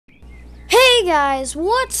Hey guys,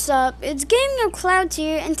 what's up? It's Gaming of Clouds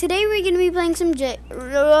here, and today we're gonna be playing some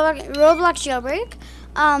Roblox Jailbreak.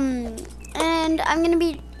 And I'm gonna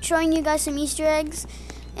be showing you guys some Easter eggs.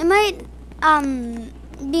 It might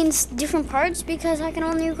be in different parts because I can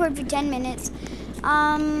only record for 10 minutes.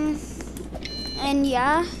 And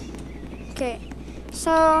yeah, okay.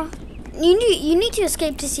 So you need to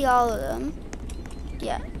escape to see all of them.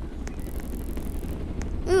 Yeah.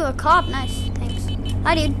 Ooh, a cop, nice. Thanks.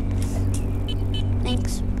 Hi, dude.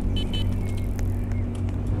 Thanks.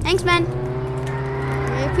 Thanks, man.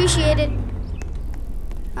 Really appreciate it.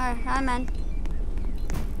 Alright, hi, man.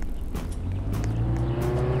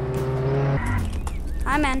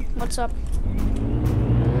 Hi, man. What's up?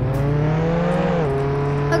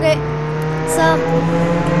 Okay. So,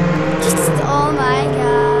 oh my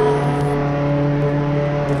god.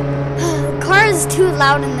 The car is too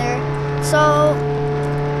loud in there. So,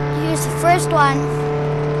 here's the first one.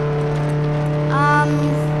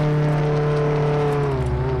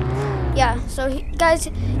 Yeah, so guys,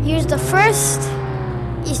 here's the first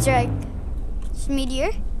Easter egg. It's a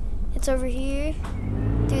meteor. It's over here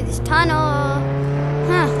through this tunnel.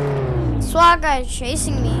 Huh. SWAT guy is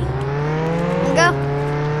chasing me. Go.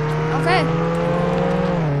 Okay.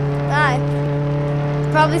 Bye.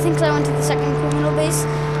 Probably thinks I went to the second criminal base.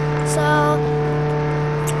 So,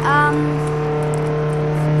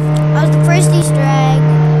 that was the first Easter egg.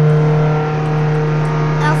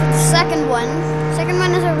 Now for the second one. Second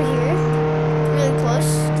one is over here, really close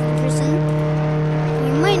to the prison.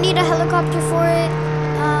 You might need a helicopter for it.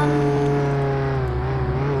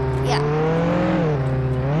 Yeah.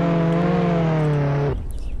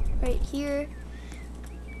 Right here.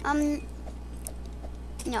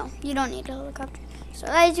 No, you don't need a helicopter. So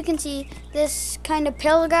as you can see, this kind of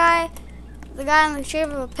pill guy, the guy in the shape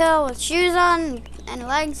of a pill with shoes on and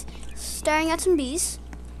legs, staring at some bees.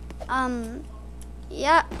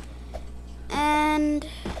 Yeah. And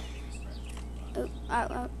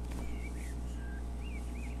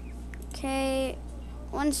okay,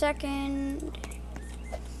 1 second.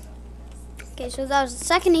 Okay, so that was the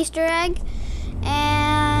second Easter egg,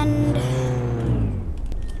 and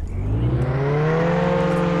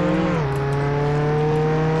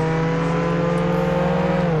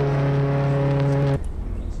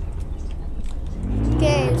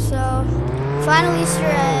okay, so final Easter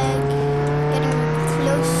egg, getting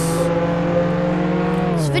close.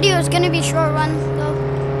 This video is gonna be a short one, though.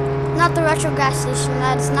 Not the retro gas station.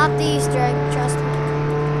 That's not the Easter egg. Trust me.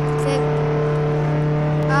 Okay.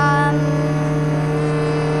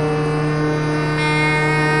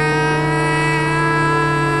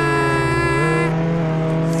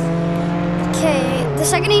 Okay. The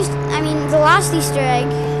second the last Easter egg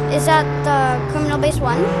is at the criminal base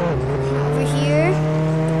 1 over here.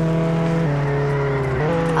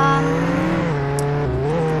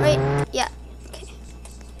 Right. Yeah.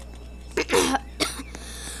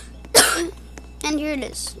 And here it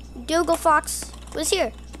is. Dougal Fox was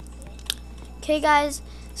here. Okay, guys.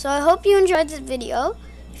 So I hope you enjoyed this video.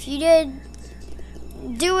 If you did,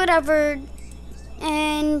 do whatever.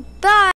 And bye.